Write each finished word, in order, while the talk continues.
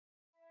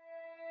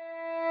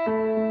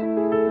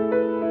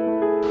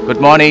Good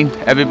morning,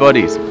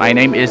 everybody. My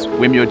name is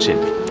Myo Chit,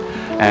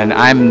 and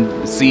I'm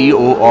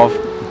CEO of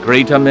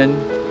Greaterman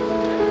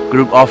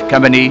Group of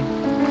Company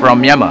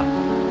from Myanmar.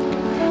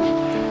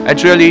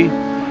 Actually,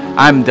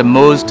 I'm the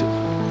most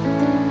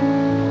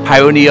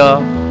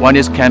pioneer when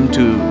it comes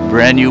to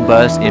brand new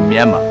bus in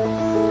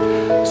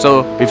Myanmar.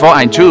 So before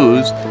I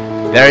choose,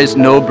 there is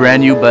no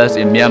brand new bus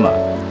in Myanmar.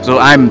 So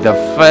I'm the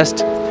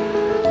first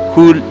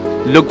who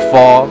look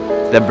for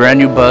the brand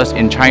new bus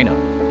in China.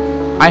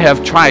 I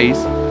have tried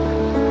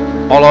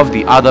all of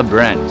the other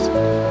brands.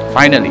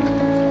 Finally,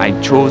 I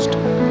chose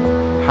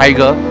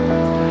HIGER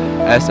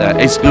as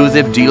an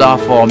exclusive dealer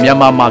for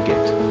Myanmar market.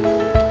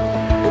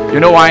 You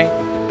know why?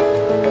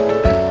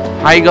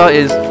 HIGER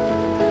is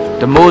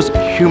the most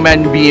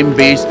human being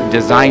based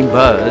design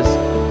bus,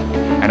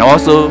 and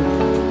also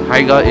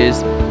HIGER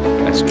is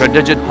a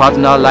strategic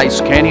partner like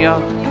Scania,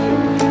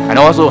 and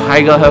also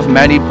HIGER have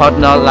many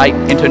partners like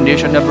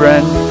international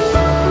brands.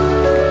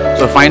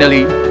 So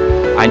finally,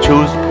 I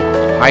chose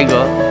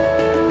HIGER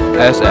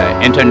as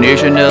an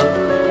international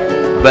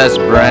bus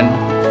brand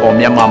for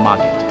Myanmar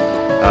market.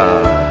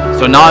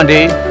 So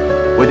nowadays,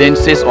 within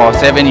 6 or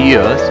 7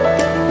 years,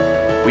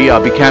 we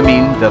are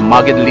becoming the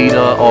market leader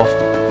of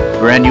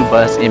brand new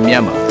bus in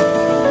Myanmar.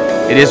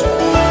 It is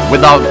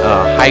without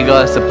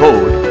HIGER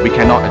support, we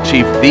cannot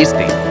achieve these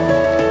things.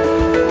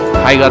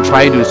 HIGER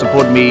try to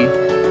support me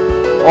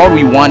all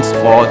we want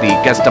for the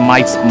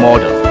customized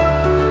model.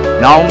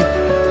 Now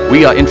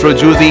we are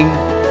introducing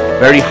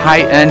very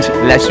high-end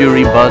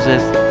luxury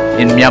buses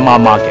in Myanmar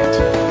market,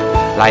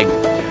 like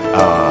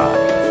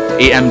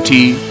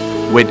AMT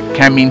with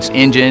Cummins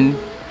engine,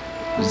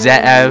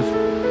 ZF,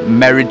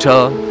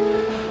 Meritor.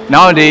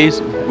 Nowadays,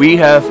 we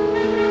have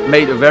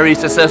made a very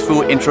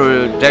successful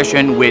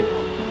introduction with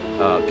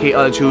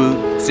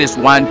KL2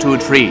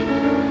 6123,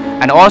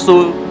 and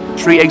also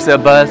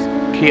 3XL bus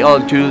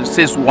KL2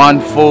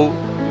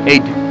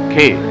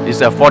 6148K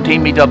is a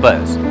 14-meter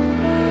bus.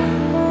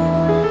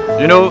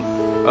 You know,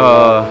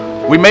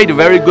 we made a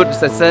very good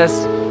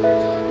success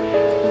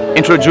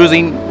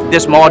introducing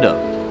this model.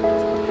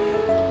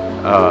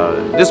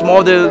 This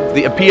model,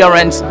 the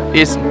appearance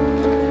is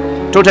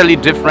totally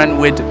different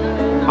with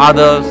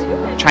other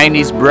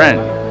Chinese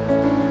brands.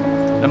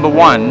 Number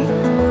one,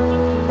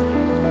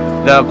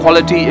 the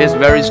quality is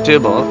very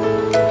stable,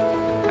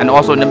 and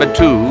also number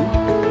two,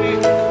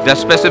 the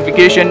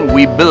specification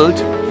we built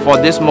for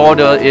this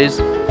model is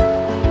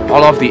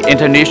all of the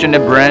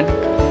international brands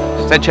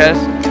such as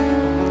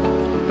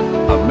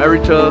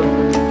Meritor.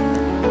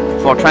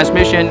 For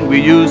transmission, we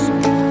use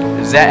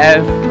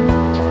ZF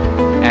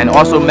and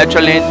also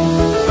Michelin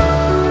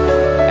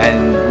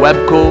and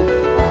Webco,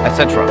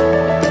 etc.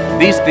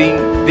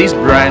 These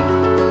brand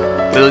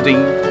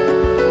building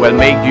will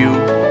make you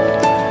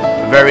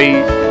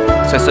very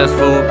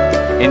successful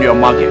in your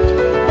market.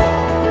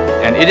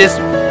 And it is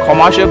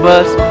commercial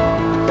bus,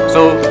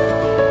 so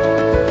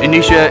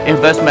initial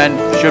investment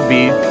should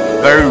be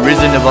very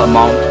reasonable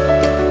amount,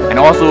 and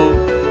also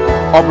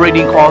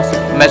operating costs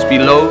must be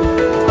low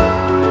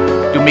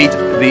to meet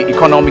the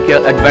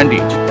economical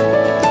advantage.